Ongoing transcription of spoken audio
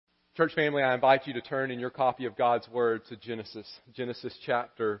Church family, I invite you to turn in your copy of God's Word to Genesis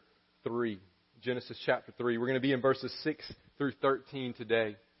chapter 3. Genesis chapter 3. We're going to be in verses 6 through 13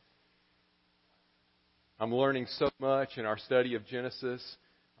 today. I'm learning so much in our study of Genesis.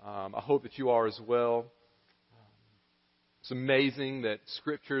 I hope that you are as well. It's amazing that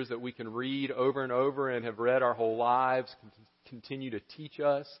scriptures that we can read over and over and have read our whole lives can continue to teach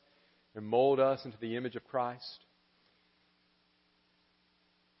us and mold us into the image of Christ.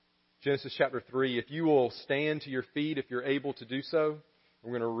 Genesis chapter 3, if you will stand to your feet, if you're able to do so,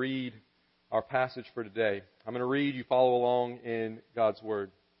 we're going to read our passage for today. I'm going to read, you follow along in God's Word.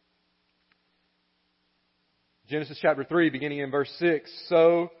 Genesis chapter 3, beginning in verse 6.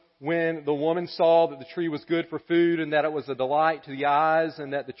 So when the woman saw that the tree was good for food, and that it was a delight to the eyes,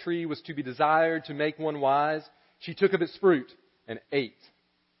 and that the tree was to be desired to make one wise, she took of its fruit and ate.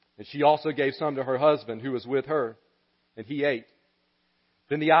 And she also gave some to her husband who was with her, and he ate.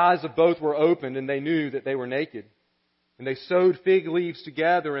 Then the eyes of both were opened, and they knew that they were naked. And they sewed fig leaves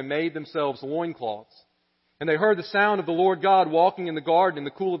together and made themselves loincloths. And they heard the sound of the Lord God walking in the garden in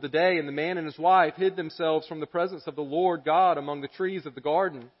the cool of the day, and the man and his wife hid themselves from the presence of the Lord God among the trees of the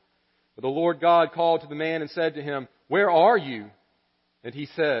garden. But the Lord God called to the man and said to him, "Where are you?" And he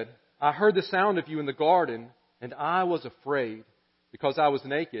said, "I heard the sound of you in the garden, and I was afraid, because I was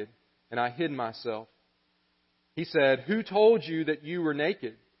naked, and I hid myself." He said, "Who told you that you were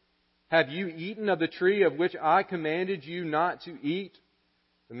naked? Have you eaten of the tree of which I commanded you not to eat?"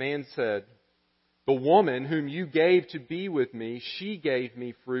 The man said, "The woman whom you gave to be with me, she gave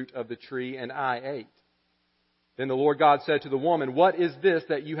me fruit of the tree, and I ate." Then the Lord God said to the woman, "What is this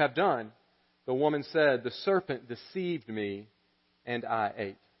that you have done?" The woman said, "The serpent deceived me, and I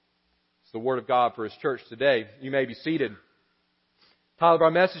ate." It's the Word of God for His church today. You may be seated. The title of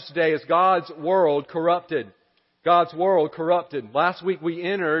our message today is God's World Corrupted. God's world corrupted. Last week we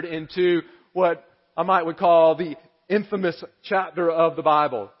entered into what I would call the infamous chapter of the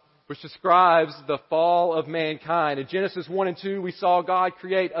Bible, which describes the fall of mankind. In Genesis 1 and 2, we saw God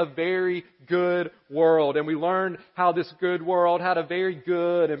create a very good world, and we learned how this good world had a very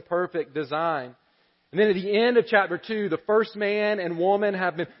good and perfect design. And then at the end of chapter 2, the first man and woman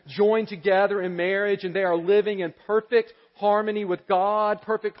have been joined together in marriage, and they are living in perfect harmony with God,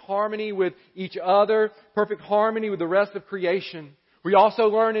 perfect harmony with each other, perfect harmony with the rest of creation. We also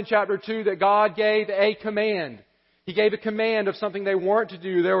learned in chapter 2 that God gave a command. He gave a command of something they weren't to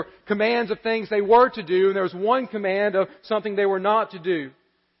do. There were commands of things they were to do, and there was one command of something they were not to do.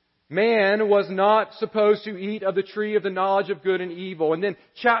 Man was not supposed to eat of the tree of the knowledge of good and evil. And then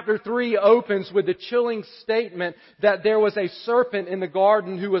chapter 3 opens with the chilling statement that there was a serpent in the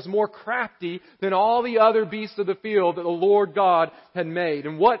garden who was more crafty than all the other beasts of the field that the Lord God had made.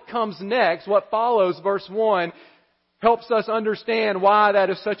 And what comes next, what follows verse 1, helps us understand why that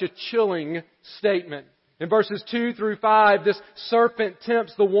is such a chilling statement. In verses 2 through 5, this serpent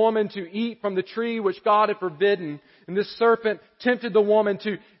tempts the woman to eat from the tree which God had forbidden. And this serpent tempted the woman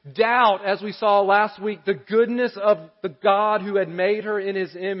to doubt, as we saw last week, the goodness of the God who had made her in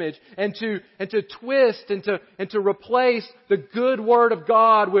His image, and to twist and to replace the good word of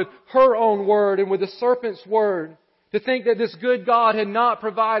God with her own word and with the serpent's word. To think that this good God had not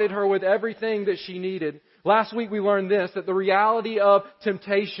provided her with everything that she needed. Last week we learned this, that the reality of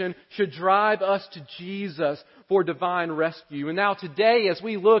temptation should drive us to Jesus for divine rescue. And now today, as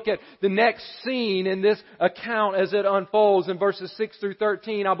we look at the next scene in this account as it unfolds in verses 6 through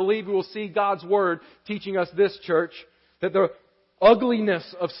 13, I believe we will see God's Word teaching us this, church, that the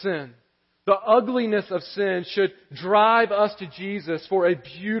ugliness of sin should drive us to Jesus for a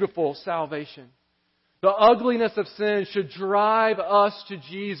beautiful salvation. The ugliness of sin should drive us to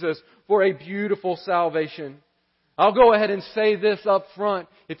Jesus for a beautiful salvation. I'll go ahead and say this up front.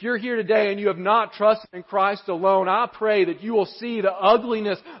 If you're here today and you have not trusted in Christ alone, I pray that you will see the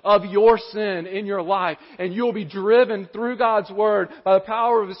ugliness of your sin in your life, and you will be driven through God's Word by the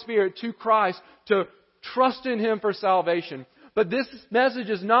power of the Spirit to Christ to trust in Him for salvation. But this message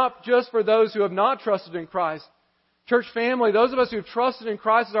is not just for those who have not trusted in Christ. Church family, those of us who have trusted in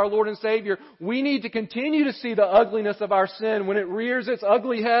Christ as our Lord and Savior, we need to continue to see the ugliness of our sin when it rears its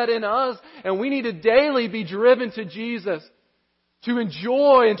ugly head in us. And we need to daily be driven to Jesus to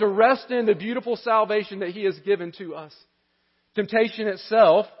enjoy and to rest in the beautiful salvation that He has given to us. Temptation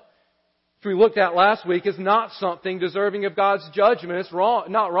itself, which we looked at last week, is not something deserving of God's judgment. It's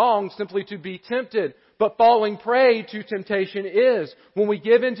not wrong simply to be tempted. But falling prey to temptation is. When we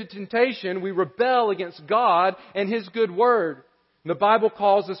give in to temptation, we rebel against God and His good word. And the Bible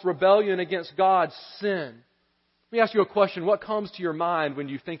calls this rebellion against God sin. Let me ask you a question. What comes to your mind when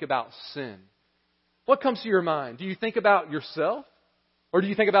you think about sin? What comes to your mind? Do you think about yourself? Or do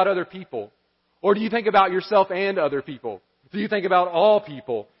you think about other people? Or do you think about yourself and other people? Do you think about all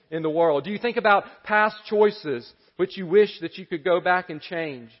people in the world? Do you think about past choices which you wish that you could go back and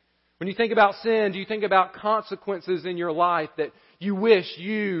change? When you think about sin, do you think about consequences in your life that you wish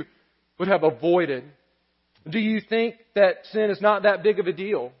you would have avoided? Do you think that sin is not that big of a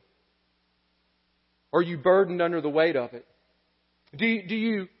deal? Or are you burdened under the weight of it? Do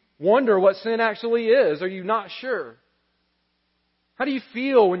you wonder what sin actually is? Are you not sure? How do you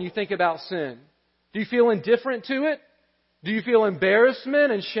feel when you think about sin? Do you feel indifferent to it? Do you feel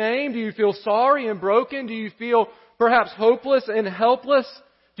embarrassment and shame? Do you feel sorry and broken? Do you feel perhaps hopeless and helpless?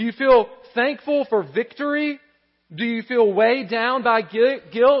 Do you feel thankful for victory? Do you feel weighed down by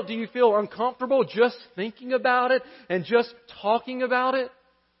guilt? Do you feel uncomfortable just thinking about it and just talking about it?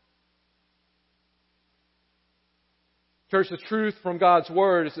 Church, the truth from God's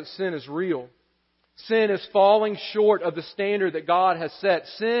Word is that sin is real. Sin is falling short of the standard that God has set.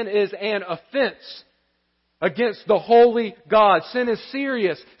 Sin is an offense against the holy God. Sin is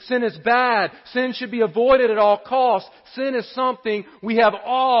serious. Sin is bad. Sin should be avoided at all costs. Sin is something we have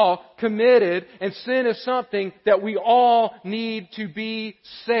all committed, and sin is something that we all need to be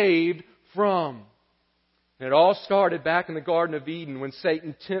saved from. And it all started back in the Garden of Eden when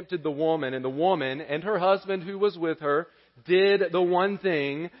Satan tempted the woman, and the woman and her husband who was with her did the one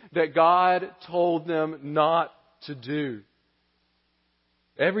thing that God told them not to do.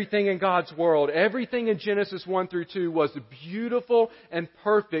 Everything in God's world, everything in Genesis 1 through 2 was beautiful and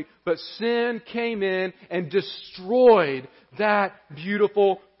perfect, but sin came in and destroyed that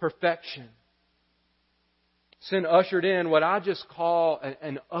beautiful perfection. Sin ushered in what I just call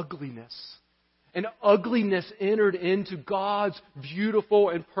an ugliness. An ugliness entered into God's beautiful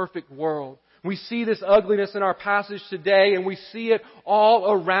and perfect world. We see this ugliness in our passage today, and we see it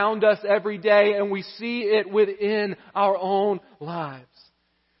all around us every day, and we see it within our own lives.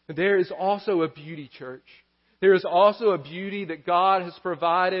 There is also a beauty, church. There is also a beauty that God has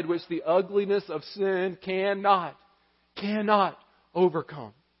provided which the ugliness of sin cannot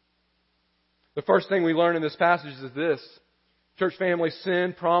overcome. The first thing we learn in this passage is this. Church family,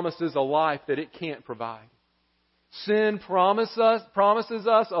 sin promises a life that it can't provide. Sin promises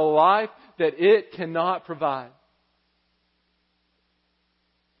us a life that it cannot provide.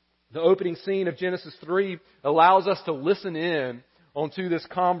 The opening scene of Genesis 3 allows us to listen in onto this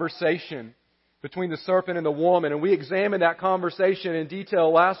conversation between the serpent and the woman. And we examined that conversation in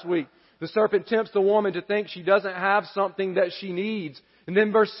detail last week. The serpent tempts the woman to think she doesn't have something that she needs. And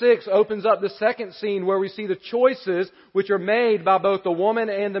then verse 6 opens up the second scene where we see the choices which are made by both the woman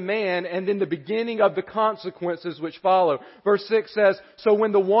and the man, and then the beginning of the consequences which follow. Verse 6 says, "So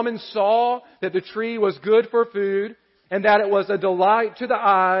when the woman saw that the tree was good for food, and that it was a delight to the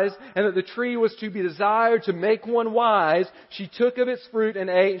eyes, and that the tree was to be desired to make one wise, she took of its fruit and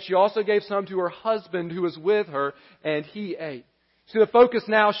ate, and she also gave some to her husband who was with her, and he ate." So the focus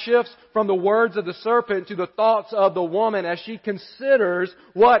now shifts from the words of the serpent to the thoughts of the woman as she considers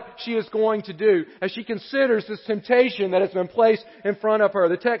what she is going to do, as she considers this temptation that has been placed in front of her.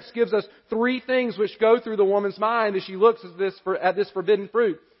 The text gives us three things which go through the woman's mind as she looks at this forbidden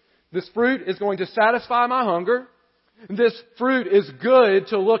fruit. This fruit is going to satisfy my hunger. This fruit is good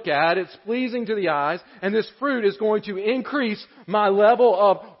to look at. It's pleasing to the eyes. And this fruit is going to increase my level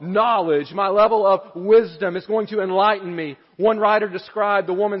of knowledge, my level of wisdom. It's going to enlighten me. One writer described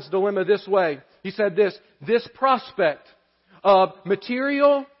the woman's dilemma this way. He said this prospect of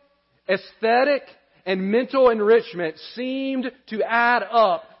material, aesthetic, and mental enrichment seemed to add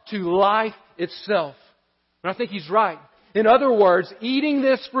up to life itself. And I think he's right. In other words, eating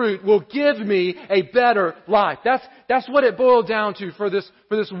this fruit will give me a better life. That's what it boiled down to for this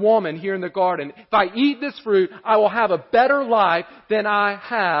woman here in the garden. If I eat this fruit, I will have a better life than I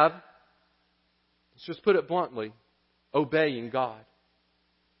have, let's just put it bluntly, obeying God.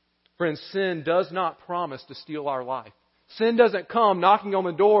 Friends, sin does not promise to steal our life. Sin doesn't come knocking on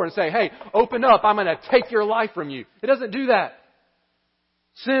the door and say, "Hey, open up, I'm going to take your life from you." It doesn't do that.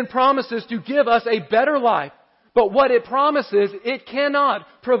 Sin promises to give us a better life. But what it promises, it cannot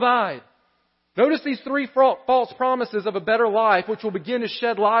provide. Notice these three false promises of a better life, which will begin to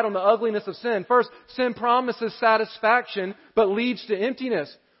shed light on the ugliness of sin. First, sin promises satisfaction, but leads to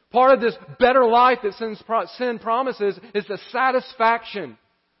emptiness. Part of this better life that sin promises is the satisfaction.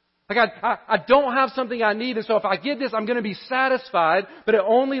 Like I don't have something I need, and so if I get this, I'm going to be satisfied, but it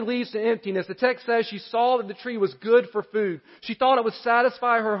only leads to emptiness. The text says she saw that the tree was good for food. She thought it would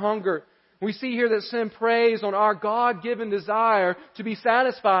satisfy her hunger. We see here that sin preys on our God-given desire to be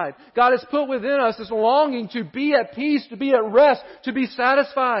satisfied. God has put within us this longing to be at peace, to be at rest, to be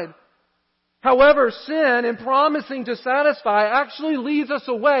satisfied. However, sin, in promising to satisfy, actually leads us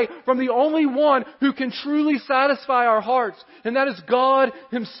away from the only one who can truly satisfy our hearts, and that is God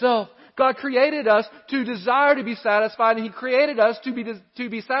Himself. God created us to desire to be satisfied, and He created us to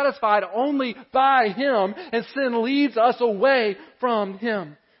be satisfied only by Him, and sin leads us away from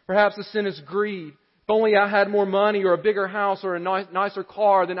Him. Perhaps the sin is greed. If only I had more money or a bigger house or a nicer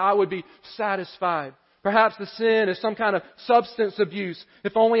car, then I would be satisfied. Perhaps the sin is some kind of substance abuse.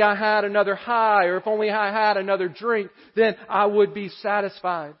 If only I had another high, or if only I had another drink, then I would be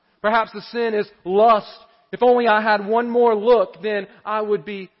satisfied. Perhaps the sin is lust. If only I had one more look, then I would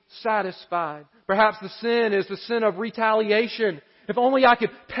be satisfied. Perhaps the sin is the sin of retaliation. If only I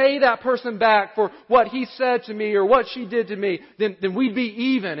could pay that person back for what he said to me or what she did to me, then we'd be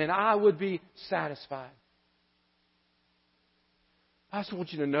even and I would be satisfied. I just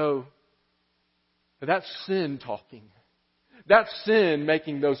want you to know that that's sin talking. That's sin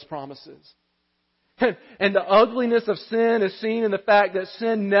making those promises. And the ugliness of sin is seen in the fact that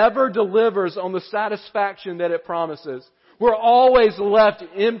sin never delivers on the satisfaction that it promises. We're always left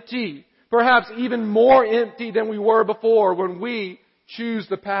empty, perhaps even more empty than we were before when we choose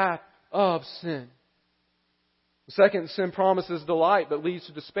the path of sin. The second, sin promises delight but leads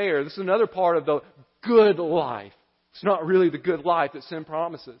to despair. This is another part of the good life. It's not really the good life that sin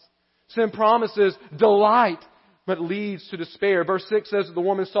promises. Sin promises delight, but leads to despair. Verse 6 says that the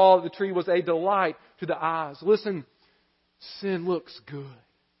woman saw that the tree was a delight to the eyes. Listen, sin looks good.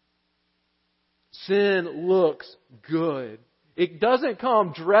 Sin looks good. It doesn't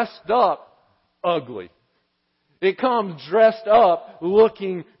come dressed up ugly. It comes dressed up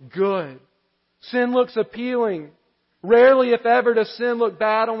looking good. Sin looks appealing. Rarely, if ever, does sin look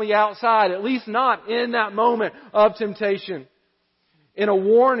bad on the outside, at least not in that moment of temptation. In a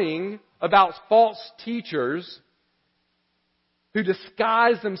warning about false teachers who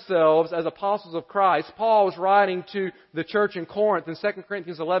disguise themselves as apostles of Christ, Paul was writing to the church in Corinth in 2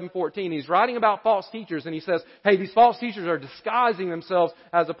 Corinthians 11:14. He's writing about false teachers and he says, hey, these false teachers are disguising themselves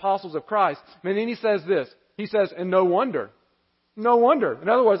as apostles of Christ. And then he says this. He says, and no wonder. No wonder. In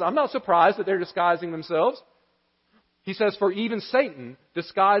other words, I'm not surprised that they're disguising themselves. He says, for even Satan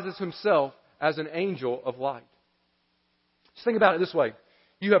disguises himself as an angel of light. Just think about it this way.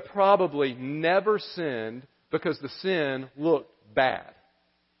 You have probably never sinned because the sin looked bad.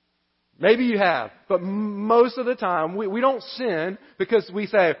 Maybe you have, but most of the time we don't sin because we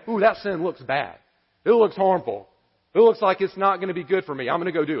say, ooh, that sin looks bad. It looks harmful. It looks like it's not going to be good for me. I'm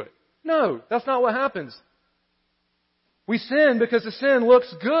going to go do it. No, that's not what happens. We sin because the sin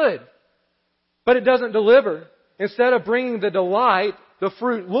looks good, but it doesn't deliver. Instead of bringing the delight the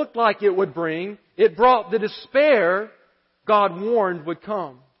fruit looked like it would bring, it brought the despair God warned would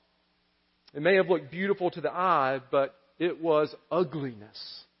come. It may have looked beautiful to the eye, but it was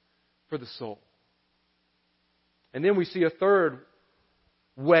ugliness for the soul. And then we see a third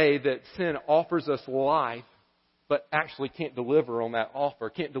way that sin offers us life, but actually can't deliver on that offer,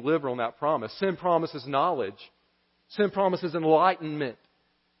 can't deliver on that promise. Sin promises knowledge. Sin promises enlightenment,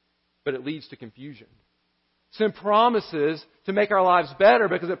 but it leads to confusion. Sin promises to make our lives better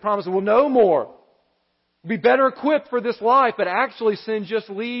because it promises we'll know more. We'll be better equipped for this life, but actually sin just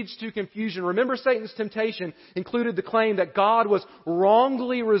leads to confusion. Remember, Satan's temptation included the claim that God was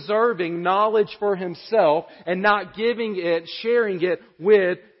wrongly reserving knowledge for Himself and not giving it, sharing it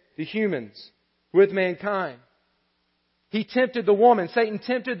with the humans, with mankind. He tempted the woman. Satan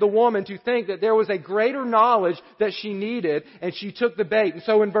tempted the woman to think that there was a greater knowledge that she needed, and she took the bait. And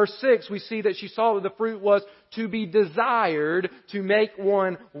so in verse 6, we see that she saw that the fruit was to be desired to make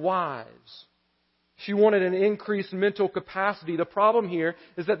one wise. She wanted an increased mental capacity. The problem here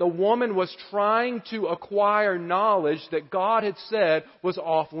is that the woman was trying to acquire knowledge that God had said was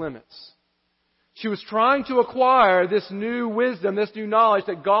off limits. She was trying to acquire this new wisdom, this new knowledge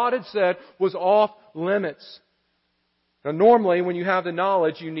that God had said was off limits. Now, normally, when you have the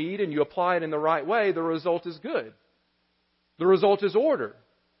knowledge you need and you apply it in the right way, the result is good. The result is order.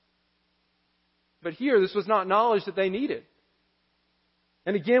 But here, this was not knowledge that they needed.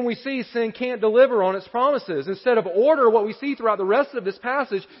 And again, we see sin can't deliver on its promises. Instead of order, what we see throughout the rest of this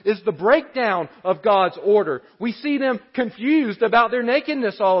passage is the breakdown of God's order. We see them confused about their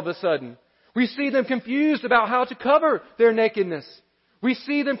nakedness all of a sudden. We see them confused about how to cover their nakedness. We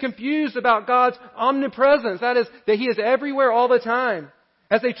see them confused about God's omnipresence. That is, that He is everywhere all the time.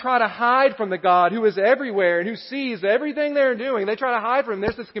 As they try to hide from the God who is everywhere and who sees everything they're doing, they try to hide from Him.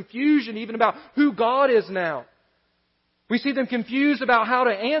 There's this confusion even about who God is now. We see them confused about how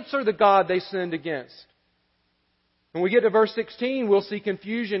to answer the God they sinned against. When we get to verse 16, we'll see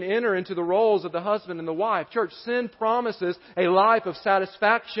confusion enter into the roles of the husband and the wife. Church, sin promises a life of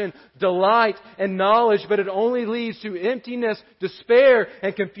satisfaction, delight, and knowledge, but it only leads to emptiness, despair,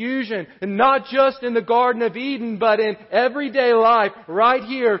 and confusion. And not just in the Garden of Eden, but in everyday life, right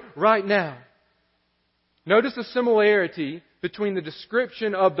here, right now. Notice the similarity between the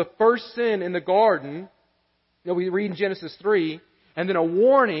description of the first sin in the garden that we read in Genesis 3, and then a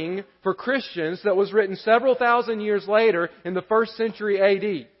warning for Christians that was written several thousand years later in the first century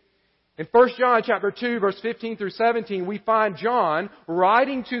A.D. In 1 John chapter 2, verse 15 through 17, we find John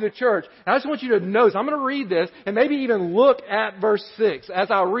writing to the church. And I just want you to notice, I'm going to read this and maybe even look at verse 6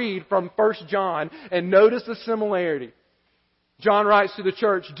 as I read from 1 John and notice the similarity. John writes to the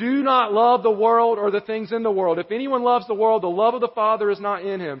church, "Do not love the world or the things in the world. If anyone loves the world, the love of the Father is not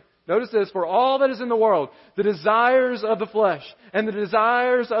in him. Notice this, for all that is in the world, the desires of the flesh and the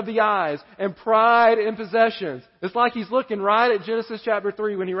desires of the eyes and pride in possessions." It's like he's looking right at Genesis chapter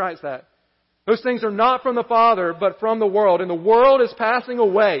 3 when he writes that. "Those things are not from the Father, but from the world. And the world is passing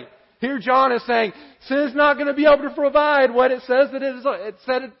away." Here John is saying, sin's not going to be able to provide what it says that it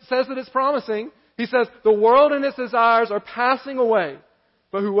says that it's promising. He says, the world and its desires are passing away,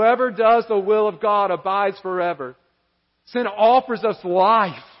 but whoever does the will of God abides forever. Sin offers us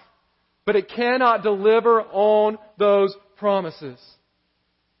life, but it cannot deliver on those promises.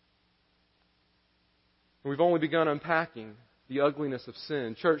 We've only begun unpacking the ugliness of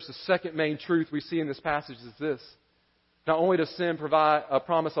sin. Church, the second main truth we see in this passage is this. Not only does sin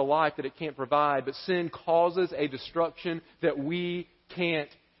promise a life that it can't provide, but sin causes a destruction that we can't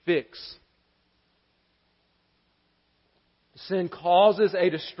fix. Sin causes a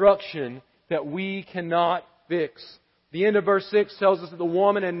destruction that we cannot fix. The end of verse 6 tells us that the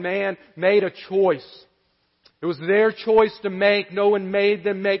woman and man made a choice. It was their choice to make. No one made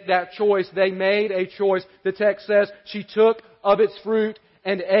them make that choice. They made a choice. The text says, she took of its fruit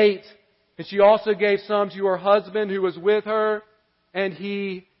and ate. And she also gave some to her husband who was with her, and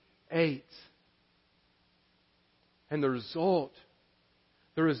he ate. And the result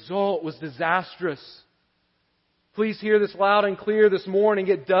was disastrous. Please hear this loud and clear this morning.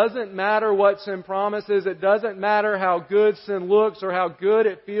 It doesn't matter what sin promises. It doesn't matter how good sin looks or how good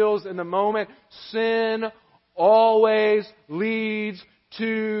it feels in the moment. Sin always leads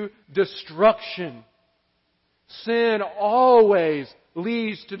to destruction. Sin always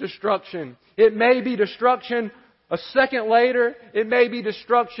leads to destruction. It may be destruction a second later, it may be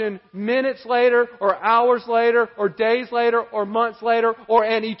destruction minutes later, or hours later, or days later, or months later, or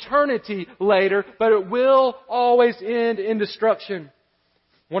an eternity later, but it will always end in destruction.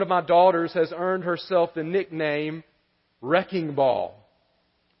 One of my daughters has earned herself the nickname Wrecking Ball.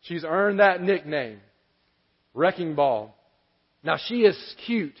 She's earned that nickname, Wrecking Ball. Now she is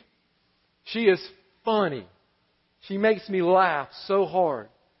cute. She is funny. She makes me laugh so hard.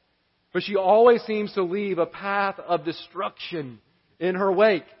 But she always seems to leave a path of destruction in her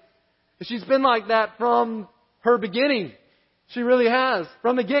wake. And she's been like that from her beginning. She really has.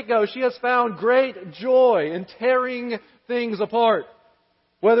 From the get-go, she has found great joy in tearing things apart.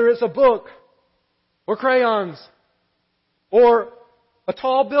 Whether it's a book, or crayons, or a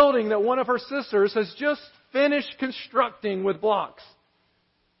tall building that one of her sisters has just finished constructing with blocks.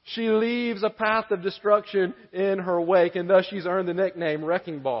 She leaves a path of destruction in her wake, and thus she's earned the nickname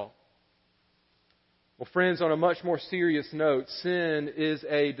Wrecking Ball. Well, friends, on a much more serious note, sin is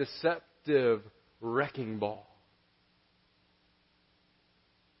a deceptive wrecking ball.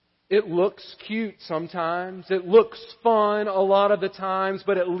 It looks cute sometimes. It looks fun a lot of the times,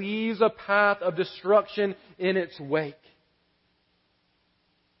 but it leaves a path of destruction in its wake.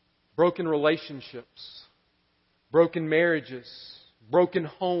 Broken relationships, broken marriages, broken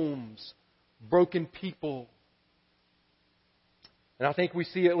homes, broken people. And I think we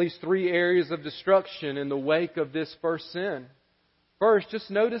see at least 3 areas of destruction in the wake of this first sin. First,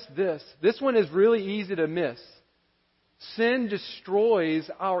 just notice this. This one is really easy to miss. Sin destroys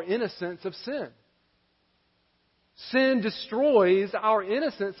our innocence of sin. Sin destroys our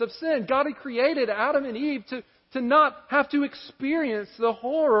innocence of sin. God had created Adam and Eve to not have to experience the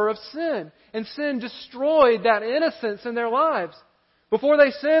horror of sin. And sin destroyed that innocence in their lives. Before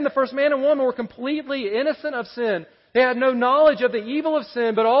they sinned, the first man and woman were completely innocent of sin. They had no knowledge of the evil of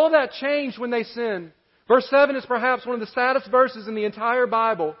sin, but all of that changed when they sinned. Verse 7 is perhaps one of the saddest verses in the entire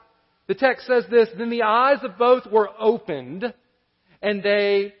Bible. The text says this, "Then the eyes of both were opened, and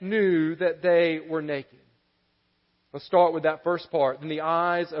they knew that they were naked." Let's start with that first part. Then the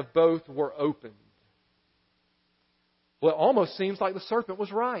eyes of both were opened. Well, it almost seems like the serpent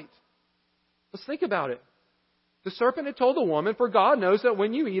was right. Let's think about it. The serpent had told the woman, "For God knows that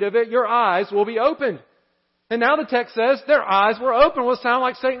when you eat of it, your eyes will be opened, And now the text says their eyes were open. Well, it sounded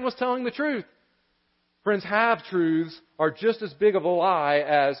like Satan was telling the truth. Friends, half-truths are just as big of a lie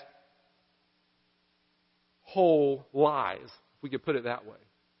as whole lies, if we could put it that way.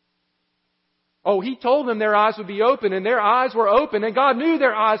 Oh, He told them their eyes would be open, and their eyes were open, and God knew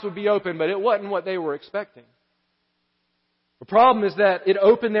their eyes would be open, but it wasn't what they were expecting. The problem is that it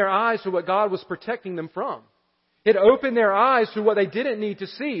opened their eyes to what God was protecting them from. It opened their eyes to what they didn't need to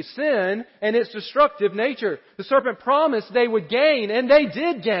see, sin and its destructive nature. The serpent promised they would gain, and they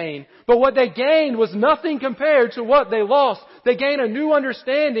did gain. But what they gained was nothing compared to what they lost. They gained a new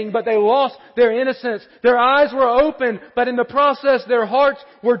understanding, but they lost their innocence. Their eyes were open, but in the process their hearts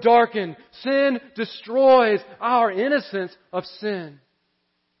were darkened. Sin destroys our innocence of sin.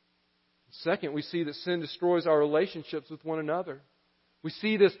 Second, we see that sin destroys our relationships with one another. We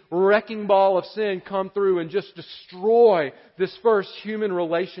see this wrecking ball of sin come through and just destroy this first human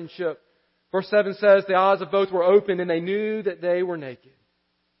relationship. Verse 7 says, the eyes of both were open and they knew that they were naked.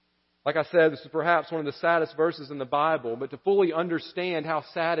 Like I said, this is perhaps one of the saddest verses in the Bible, but to fully understand how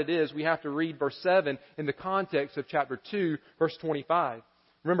sad it is, we have to read verse 7 in the context of chapter 2, verse 25.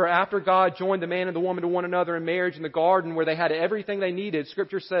 Remember, after God joined the man and the woman to one another in marriage in the garden where they had everything they needed,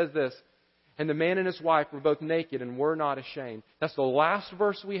 Scripture says this, and the man and his wife were both naked and were not ashamed. That's the last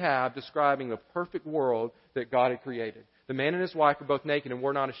verse we have describing the perfect world that God had created. The man and his wife were both naked and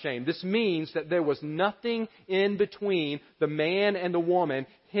were not ashamed. This means that there was nothing in between the man and the woman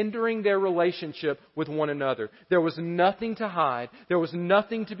hindering their relationship with one another. There was nothing to hide. There was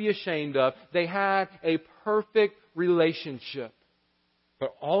nothing to be ashamed of. They had a perfect relationship.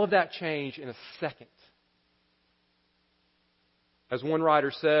 But all of that changed in a second. As one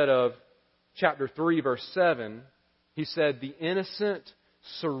writer said of chapter 3, verse 7, he said, the innocent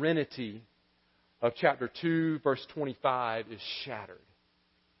serenity of chapter 2, verse 25 is shattered.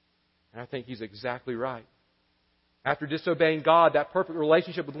 And I think he's exactly right. After disobeying God, that perfect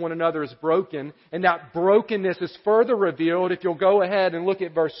relationship with one another is broken, and that brokenness is further revealed. If you'll go ahead and look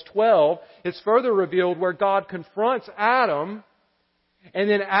at verse 12, it's further revealed where God confronts Adam, and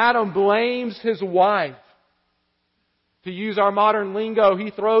then Adam blames his wife. To use our modern lingo,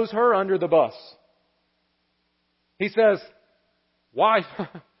 he throws her under the bus. He says, wife.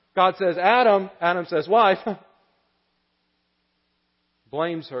 God says, Adam. Adam says, wife.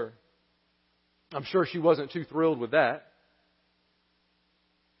 Blames her. I'm sure she wasn't too thrilled with that.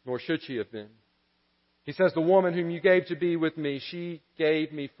 Nor should she have been. He says, the woman whom you gave to be with me, she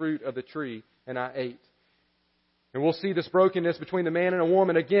gave me fruit of the tree, and I ate. And we'll see this brokenness between the man and a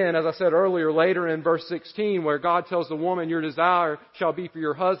woman again, as I said earlier, later in verse 16, where God tells the woman, your desire shall be for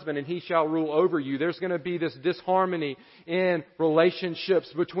your husband and he shall rule over you. There's going to be this disharmony in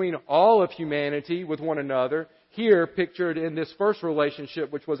relationships between all of humanity with one another, here pictured in this first relationship,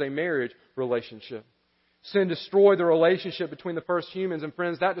 which was a marriage relationship. Sin destroyed the relationship between the first humans. And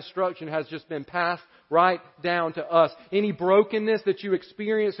friends, that destruction has just been passed right down to us. Any brokenness that you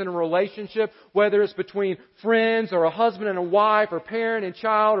experience in a relationship, whether it's between friends or a husband and a wife or parent and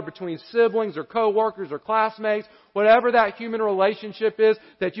child or between siblings or co-workers or classmates, whatever that human relationship is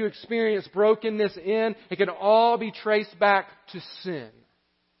that you experience brokenness in, it can all be traced back to sin.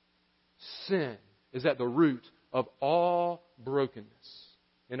 Sin is at the root of all brokenness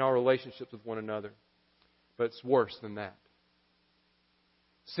in our relationships with one another. But it's worse than that.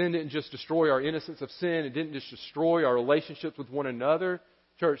 Sin didn't just destroy our innocence of sin. It didn't just destroy our relationships with one another.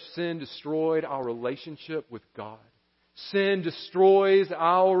 Church, sin destroyed our relationship with God. Sin destroys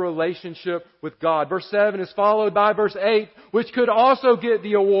our relationship with God. Verse 7 is followed by verse 8, which could also get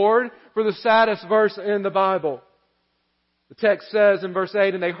the award for the saddest verse in the Bible. The text says in verse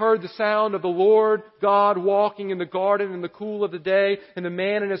 8, and they heard the sound of the Lord God walking in the garden in the cool of the day, and the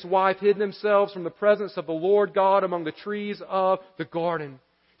man and his wife hid themselves from the presence of the Lord God among the trees of the garden.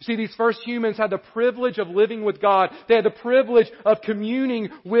 You see, these first humans had the privilege of living with God. They had the privilege of communing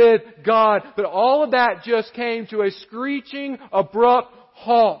with God. But all of that just came to a screeching, abrupt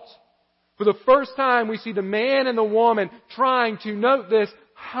halt. For the first time, we see the man and the woman trying to, note this,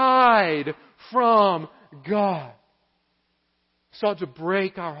 hide from God. Sought to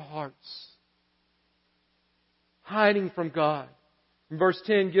break our hearts. Hiding from God. And verse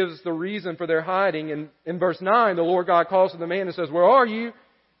 10 gives us the reason for their hiding. And in verse 9, the Lord God calls to the man and says, where are you?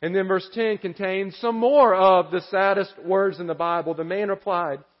 And then verse 10 contains some more of the saddest words in the Bible. The man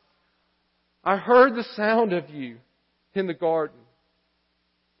replied, I heard the sound of you in the garden.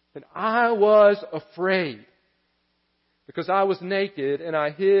 And I was afraid because I was naked and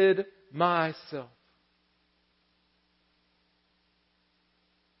I hid myself.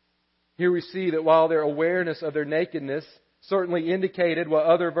 Here we see that while their awareness of their nakedness certainly indicated what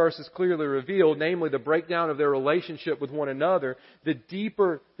other verses clearly revealed, namely the breakdown of their relationship with one another, the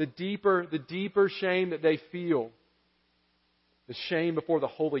deeper shame that they feel. The shame before the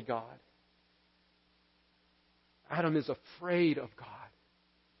holy God. Adam is afraid of God.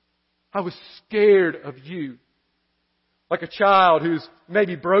 I was scared of you. Like a child who's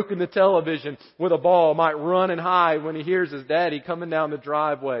maybe broken the television with a ball might run and hide when he hears his daddy coming down the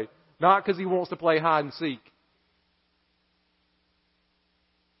driveway. Not because he wants to play hide and seek.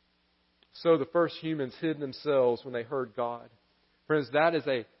 So the first humans hid themselves when they heard God. Friends, that is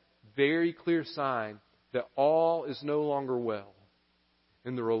a very clear sign that all is no longer well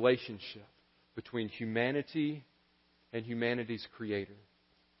in the relationship between humanity and humanity's Creator.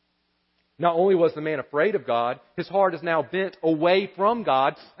 Not only was the man afraid of God, his heart is now bent away from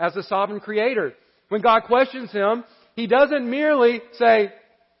God as the sovereign Creator. When God questions him, He doesn't merely say,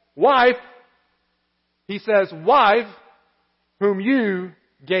 "Wife." He says, "Wife, whom you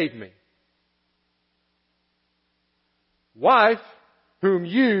gave me." Wife, whom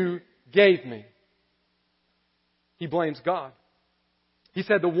you gave me. He blames God. He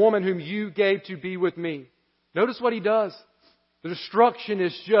said, "The woman whom you gave to be with me." Notice what he does. The destruction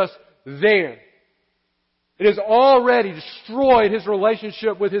is just there. It has already destroyed his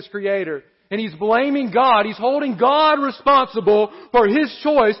relationship with his Creator. And he's blaming God. He's holding God responsible for his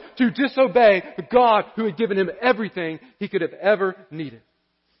choice to disobey the God who had given him everything he could have ever needed.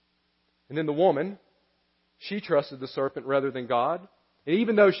 And then the woman, she trusted the serpent rather than God. And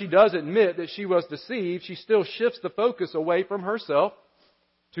even though she does admit that she was deceived, she still shifts the focus away from herself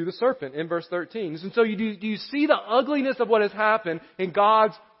to the serpent in verse 13. And so do you see the ugliness of what has happened in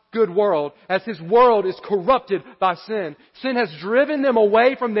God's good world as His world is corrupted by sin? Sin has driven them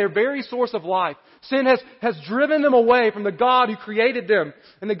away from their very source of life. Sin has driven them away from the God who created them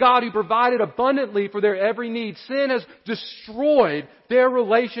and the God who provided abundantly for their every need. Sin has destroyed their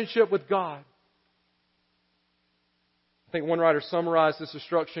relationship with God. I think one writer summarized this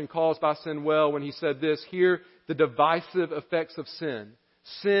destruction caused by sin well when he said this: "Here, the divisive effects of sin.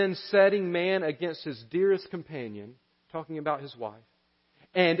 Sin setting man against his dearest companion," talking about his wife,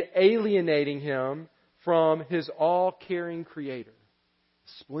 "and alienating him from his all-caring Creator."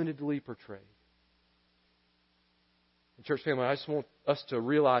 Splendidly portrayed. And church family, I just want us to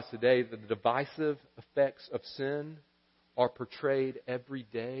realize today that the divisive effects of sin are portrayed every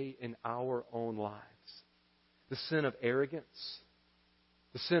day in our own lives. The sin of arrogance,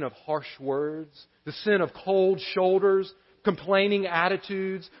 the sin of harsh words, the sin of cold shoulders, complaining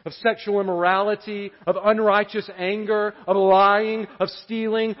attitudes, of sexual immorality, of unrighteous anger, of lying, of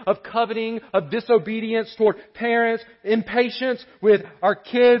stealing, of coveting, of disobedience toward parents, impatience with our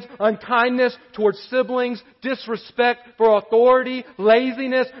kids, unkindness towards siblings, disrespect for authority,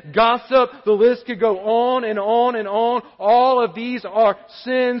 laziness, gossip. The list could go on and on and on. All of these are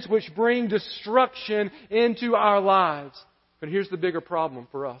sins which bring destruction into our lives. But here's the bigger problem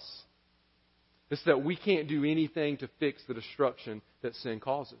for us. It's that we can't do anything to fix the destruction that sin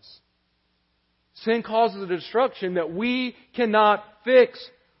causes. Sin causes a destruction that we cannot fix.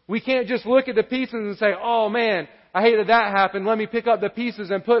 We can't just look at the pieces and say, "Oh man, I hate that happened. Let me pick up the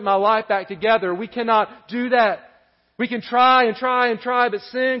pieces and put my life back together." We cannot do that. We can try and try and try, but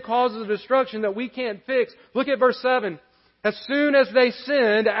sin causes a destruction that we can't fix. Look at verse 7. As soon as they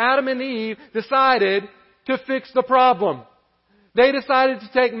sinned, Adam and Eve decided to fix the problem. They decided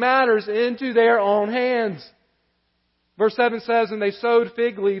to take matters into their own hands. Verse 7 says, "And they sewed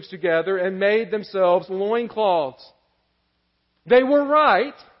fig leaves together and made themselves loincloths." They were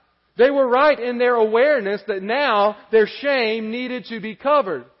right. They were right in their awareness that now their shame needed to be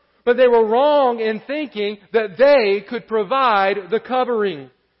covered. But they were wrong in thinking that they could provide the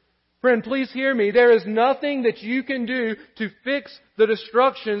covering. Friend, please hear me. There is nothing that you can do to fix the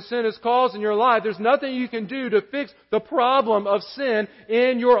destruction sin has caused in your life. There's nothing you can do to fix the problem of sin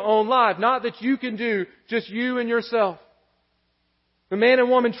in your own life. Not that you can do, just you and yourself. The man and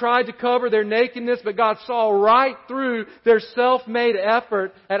woman tried to cover their nakedness, but God saw right through their self-made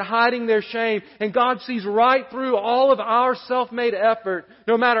effort at hiding their shame. And God sees right through all of our self-made effort,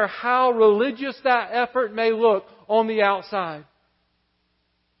 no matter how religious that effort may look on the outside.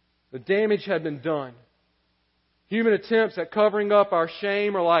 The damage had been done. Human attempts at covering up our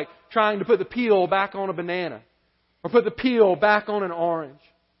shame are like trying to put the peel back on a banana or put the peel back on an orange.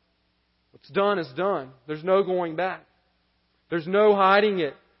 What's done is done. There's no going back. There's no hiding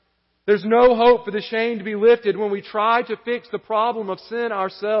it. There's no hope for the shame to be lifted when we try to fix the problem of sin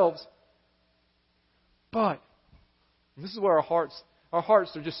ourselves. But, this is where our hearts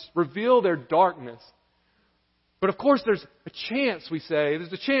are just reveal their darkness. But of course there's a chance, we say,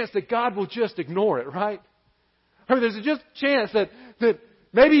 there's a chance that God will just ignore it, right? I mean, there's just a chance that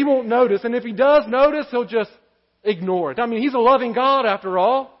maybe He won't notice. And if He does notice, He'll just ignore it. I mean, He's a loving God after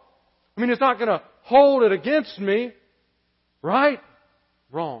all. I mean, He's not going to hold it against me. Right?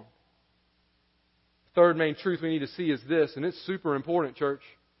 Wrong. Third main truth we need to see is this, and it's super important, church.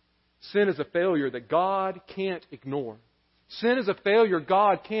 Sin is a failure that God can't ignore. Sin is a failure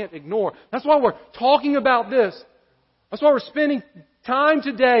God can't ignore. That's why we're talking about this. That's why we're spending time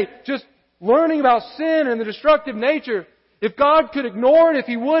today just learning about sin and the destructive nature. If God could ignore it, if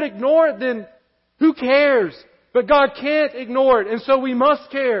He would ignore it, then who cares? But God can't ignore it, and so we must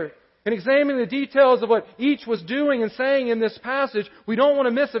care. And examining the details of what each was doing and saying in this passage, we don't want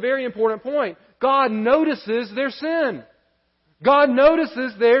to miss a very important point. God notices their sin. God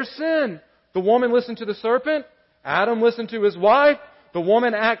notices their sin. The woman listened to the serpent. Adam listened to his wife. The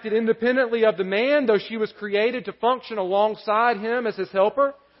woman acted independently of the man, though she was created to function alongside him as his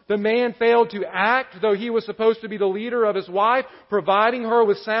helper. The man failed to act, though he was supposed to be the leader of his wife, providing her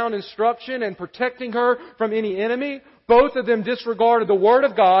with sound instruction and protecting her from any enemy. Both of them disregarded the Word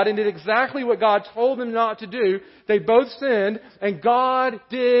of God and did exactly what God told them not to do. They both sinned, and God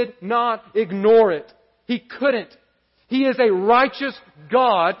did not ignore it. He couldn't. He is a righteous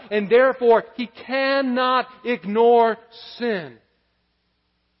God, and therefore He cannot ignore sin.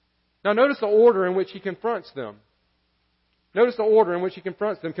 Now notice the order in which He confronts them. Notice the order in which He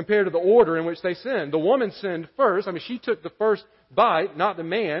confronts them compared to the order in which they sinned. The woman sinned first. I mean, she took the first bite, not the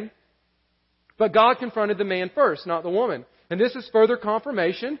man. But God confronted the man first, not the woman. And this is further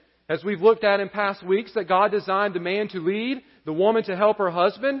confirmation, as we've looked at in past weeks, that God designed the man to lead, the woman to help her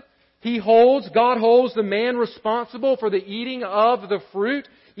husband. God holds the man responsible for the eating of the fruit,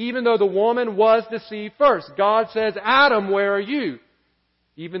 even though the woman was deceived first. God says, Adam, where are you?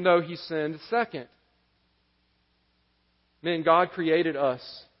 Even though he sinned second. Men, God created us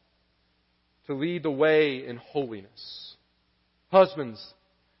to lead the way in holiness. Husbands,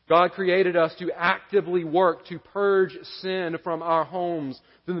 God created us to actively work to purge sin from our homes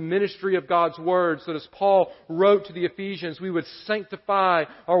through the ministry of God's Word. So as Paul wrote to the Ephesians, we would sanctify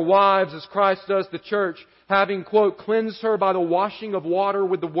our wives as Christ does the church, having, quote, cleansed her by the washing of water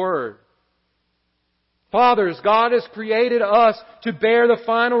with the Word. Fathers, God has created us to bear the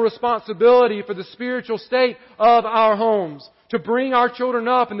final responsibility for the spiritual state of our homes, to bring our children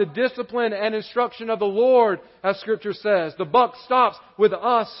up in the discipline and instruction of the Lord, as Scripture says. The buck stops with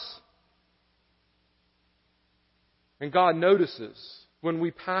us. And God notices when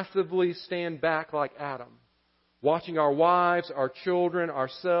we passively stand back like Adam, watching our wives, our children,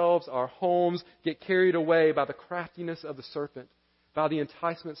 ourselves, our homes get carried away by the craftiness of the serpent, by the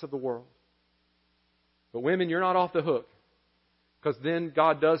enticements of the world. But women, you're not off the hook. Because then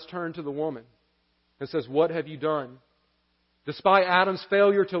God does turn to the woman and says, what have you done? Despite Adam's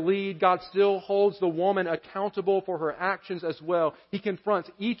failure to lead, God still holds the woman accountable for her actions as well. He confronts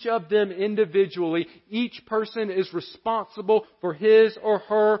each of them individually. Each person is responsible for his or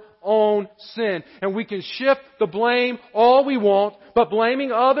her own sin. And we can shift the blame all we want, but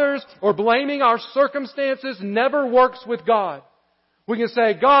blaming others or blaming our circumstances never works with God. We can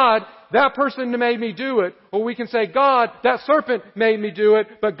say, God, that person made me do it. Or we can say, God, that serpent made me do it.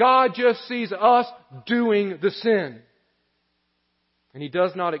 But God just sees us doing the sin. And He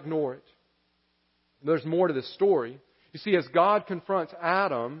does not ignore it. There's more to this story. You see, as God confronts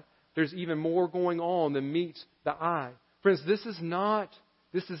Adam, there's even more going on than meets the eye. Friends, this is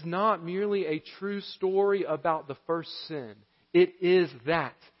not merely a true story about the first sin. It is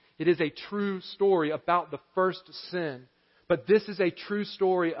that. It is a true story about the first sin. But this is a true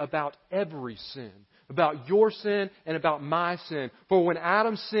story about every sin, about your sin and about my sin. For when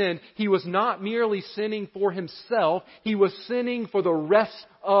Adam sinned, he was not merely sinning for himself, he was sinning for the rest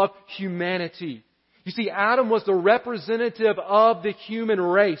of humanity. You see, Adam was the representative of the human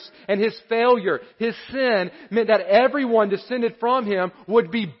race, and his failure, his sin, meant that everyone descended from him would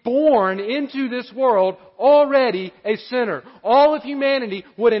be born into this world already a sinner. All of humanity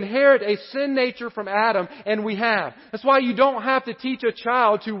would inherit a sin nature from Adam, and we have. That's why you don't have to teach a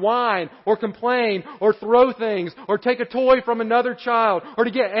child to whine or complain or throw things or take a toy from another child or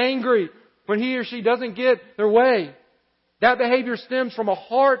to get angry when he or she doesn't get their way. That behavior stems from a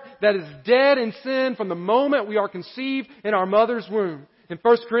heart that is dead in sin from the moment we are conceived in our mother's womb. In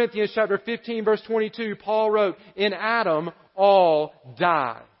 1 Corinthians chapter 15, verse 22, Paul wrote, in Adam all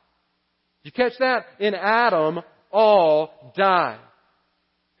die. Did you catch that? In Adam all die.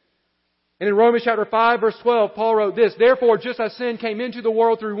 And in Romans chapter 5, verse 12, Paul wrote this, therefore, just as sin came into the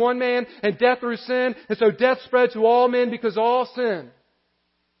world through one man, and death through sin, and so death spread to all men because all sinned.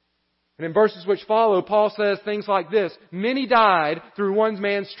 And in verses which follow, Paul says things like this, many died through one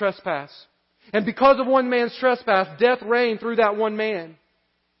man's trespass. And because of one man's trespass, death reigned through that one man.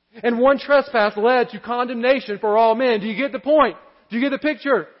 And one trespass led to condemnation for all men. Do you get the point? Do you get the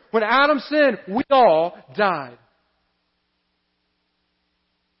picture? When Adam sinned, we all died.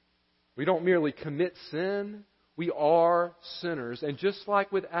 We don't merely commit sin. We are sinners. And just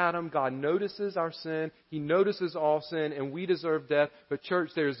like with Adam, God notices our sin. He notices all sin, and we deserve death. But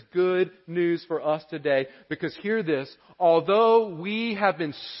church, there's good news for us today. Because hear this. Although we have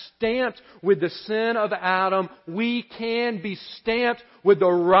been stamped with the sin of Adam, we can be stamped with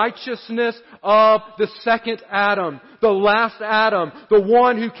the righteousness of the second Adam, the last Adam, the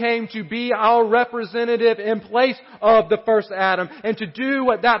one who came to be our representative in place of the first Adam, and to do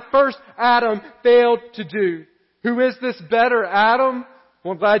what that first Adam failed to do. Who is this better Adam?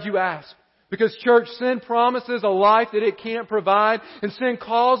 Well, I'm glad you asked. Because church, sin promises a life that it can't provide, and sin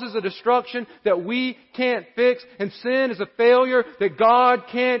causes a destruction that we can't fix, and sin is a failure that God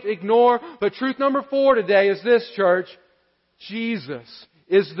can't ignore. But truth number 4 today is this, church. Jesus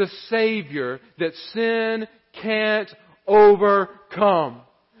is the Savior that sin can't overcome.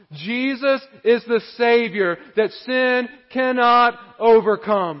 Jesus is the Savior that sin cannot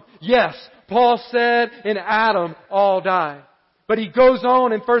overcome. Yes, Paul said, in Adam all die. But he goes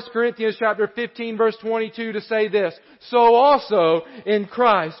on in 1 Corinthians chapter 15 verse 22 to say this, so also in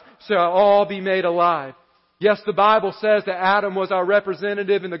Christ shall all be made alive. Yes, the Bible says that Adam was our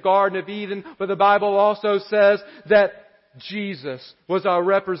representative in the Garden of Eden, but the Bible also says that Jesus was our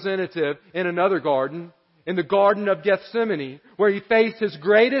representative in another garden, in the Garden of Gethsemane, where He faced His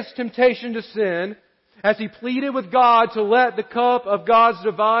greatest temptation to sin as He pleaded with God to let the cup of God's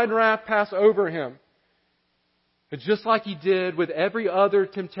divine wrath pass over Him. But just like He did with every other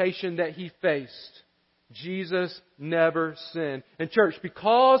temptation that He faced, Jesus never sinned. And church,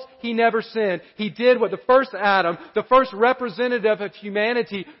 because He never sinned, He did what the first Adam, the first representative of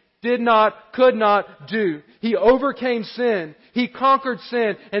humanity, could not do. He overcame sin. He conquered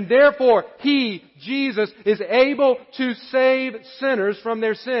sin. And therefore, He, Jesus, is able to save sinners from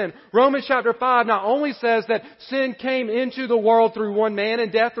their sin. Romans chapter 5 not only says that sin came into the world through one man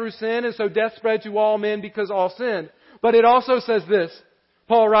and death through sin, and so death spread to all men because all sinned. But it also says this.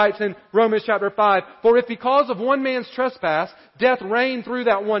 Paul writes in Romans chapter 5, for if because of one man's trespass, death reigned through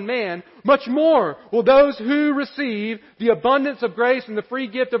that one man, much more will those who receive the abundance of grace and the free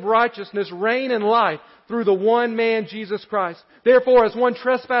gift of righteousness reign in life through the one man, Jesus Christ. Therefore, as one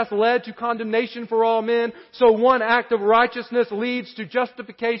trespass led to condemnation for all men, so one act of righteousness leads to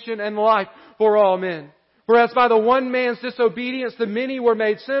justification and life for all men. Whereas by the one man's disobedience the many were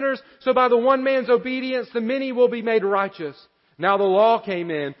made sinners, so by the one man's obedience the many will be made righteous. Now the law came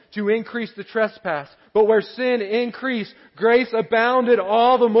in to increase the trespass. But where sin increased, grace abounded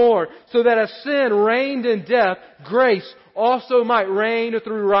all the more, so that as sin reigned in death, grace also might reign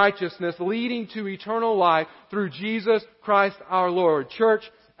through righteousness, leading to eternal life through Jesus Christ our Lord. Church,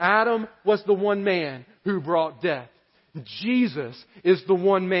 Adam was the one man who brought death. Jesus is the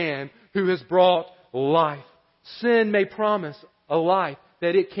one man who has brought life. Sin may promise a life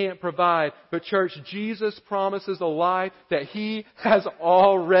that it can't provide. But church, Jesus promises a life that He has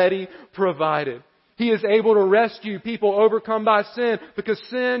already provided. He is able to rescue people overcome by sin because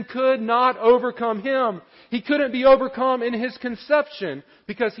sin could not overcome Him. He couldn't be overcome in His conception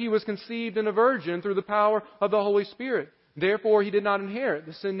because He was conceived in a virgin through the power of the Holy Spirit. Therefore, He did not inherit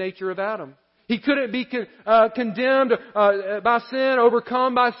the sin nature of Adam. He couldn't be condemned by sin,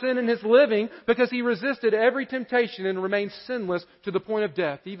 overcome by sin in His living, because He resisted every temptation and remained sinless to the point of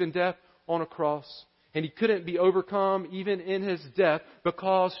death, even death on a cross. And He couldn't be overcome even in His death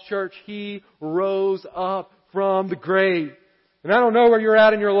because, church, He rose up from the grave. And I don't know where you're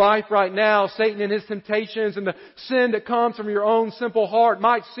at in your life right now. Satan and his temptations and the sin that comes from your own simple heart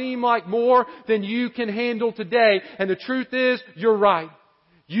might seem like more than you can handle today. And the truth is, you're right.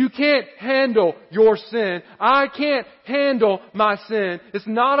 You can't handle your sin. I can't handle my sin. It's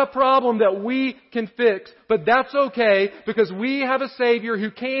not a problem that we can fix, but that's okay because we have a Savior who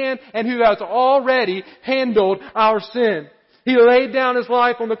can and who has already handled our sin. He laid down His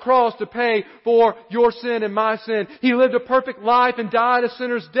life on the cross to pay for your sin and my sin. He lived a perfect life and died a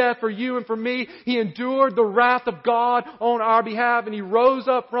sinner's death for you and for me. He endured the wrath of God on our behalf, and He rose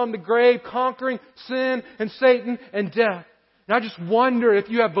up from the grave, conquering sin and Satan and death. And I just wonder if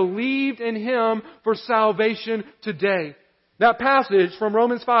you have believed in Him for salvation today. That passage from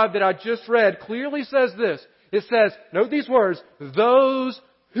Romans 5 that I just read clearly says this. It says, note these words, those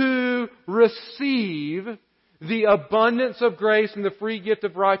who receive the abundance of grace and the free gift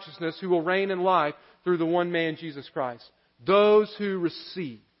of righteousness who will reign in life through the one man, Jesus Christ. Those who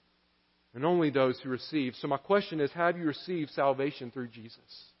receive. And only those who receive. So my question is, have you received salvation through Jesus?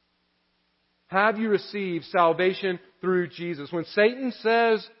 Have you received salvation through Jesus? When Satan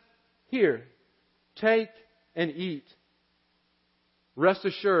says, "Here, take and eat," rest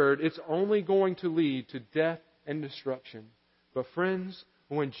assured, it's only going to lead to death and destruction. But friends,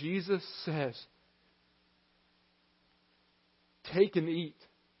 when Jesus says, "Take and eat,"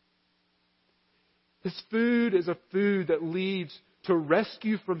 this food is a food that leads to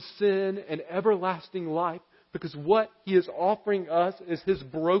rescue from sin and everlasting life. Because what He is offering us is His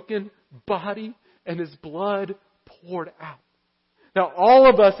broken body and His blood poured out. Now, all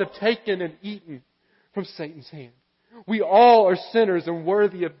of us have taken and eaten from Satan's hand. We all are sinners and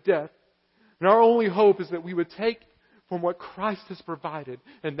worthy of death. And our only hope is that we would take from what Christ has provided,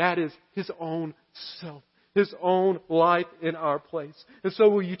 and that is His own self, His own life in our place. And so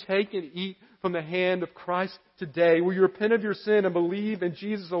will you take and eat from the hand of Christ today? Will you repent of your sin and believe in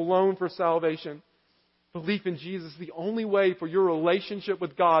Jesus alone for salvation? Belief in Jesus is the only way for your relationship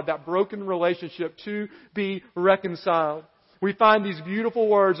with God, that broken relationship, to be reconciled. We find these beautiful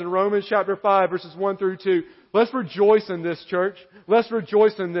words in Romans chapter 5, verses 1 through 2. Let's rejoice in this, church. Let's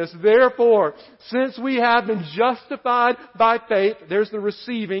rejoice in this. Therefore, since we have been justified by faith, there's the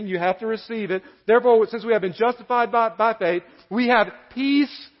receiving, you have to receive it. Therefore, since we have been justified by faith, we have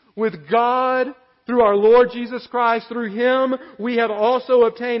peace with God through our Lord Jesus Christ. Through Him, we have also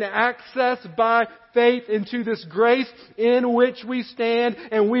obtained access by faith into this grace in which we stand,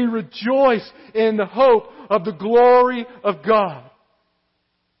 and we rejoice in the hope of the glory of God.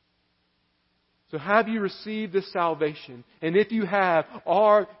 So have you received this salvation? And if you have,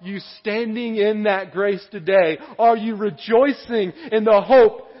 are you standing in that grace today? Are you rejoicing in the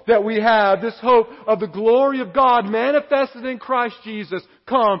hope that we have, this hope of the glory of God manifested in Christ Jesus,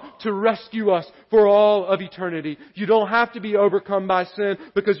 come to rescue us for all of eternity? You don't have to be overcome by sin,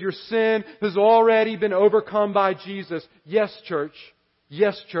 because your sin has already been overcome by Jesus. Yes, church.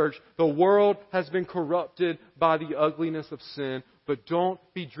 Yes, church. The world has been corrupted by the ugliness of sin, but don't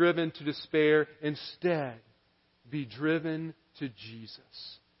be driven to despair. Instead, be driven to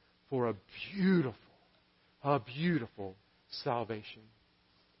Jesus for a beautiful salvation.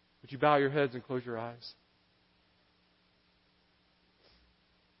 Would you bow your heads and close your eyes?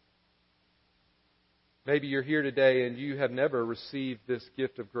 Maybe you're here today and you have never received this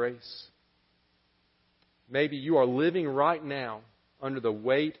gift of grace. Maybe you are living right now under the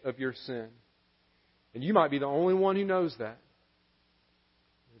weight of your sin. And you might be the only one who knows that.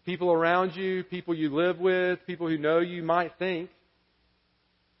 People around you, people you live with, people who know you might think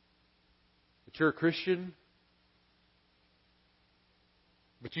that you're a Christian.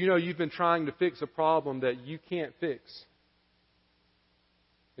 But you know you've been trying to fix a problem that you can't fix.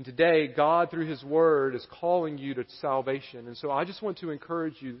 And today, God, through His Word, is calling you to salvation. And so I just want to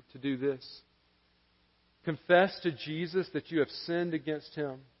encourage you to do this. Confess to Jesus that you have sinned against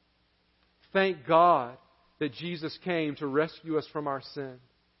Him. Thank God that Jesus came to rescue us from our sin.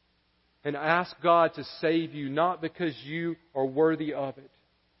 And ask God to save you, not because you are worthy of it,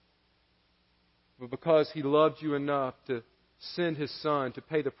 but because He loved you enough to send His Son to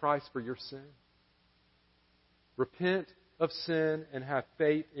pay the price for your sin. Repent of sin and have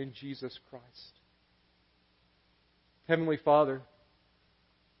faith in Jesus Christ. Heavenly Father,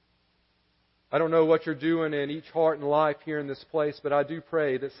 I don't know what you're doing in each heart and life here in this place, but I do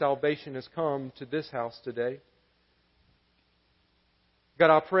pray that salvation has come to this house today.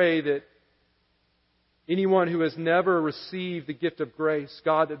 God, I pray that anyone who has never received the gift of grace,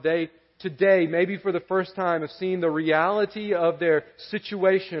 God, that they today, maybe for the first time, have seen the reality of their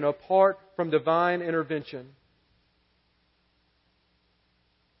situation apart from divine intervention.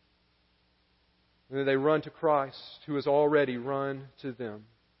 And then they run to Christ, who has already run to them.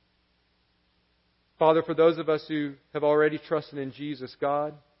 Father, for those of us who have already trusted in Jesus,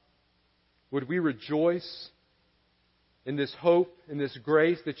 God, would we rejoice in this hope, in this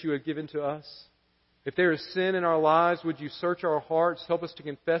grace that you have given to us? If there is sin in our lives, would you search our hearts, help us to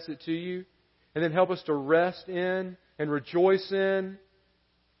confess it to you, and then help us to rest in and rejoice in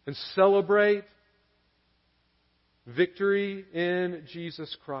and celebrate victory in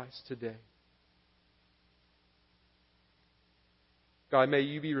Jesus Christ today. God, may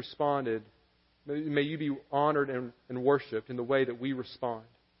you be may you be honored and worshipped in the way that we respond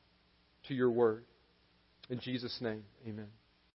to your word. In Jesus' name, amen.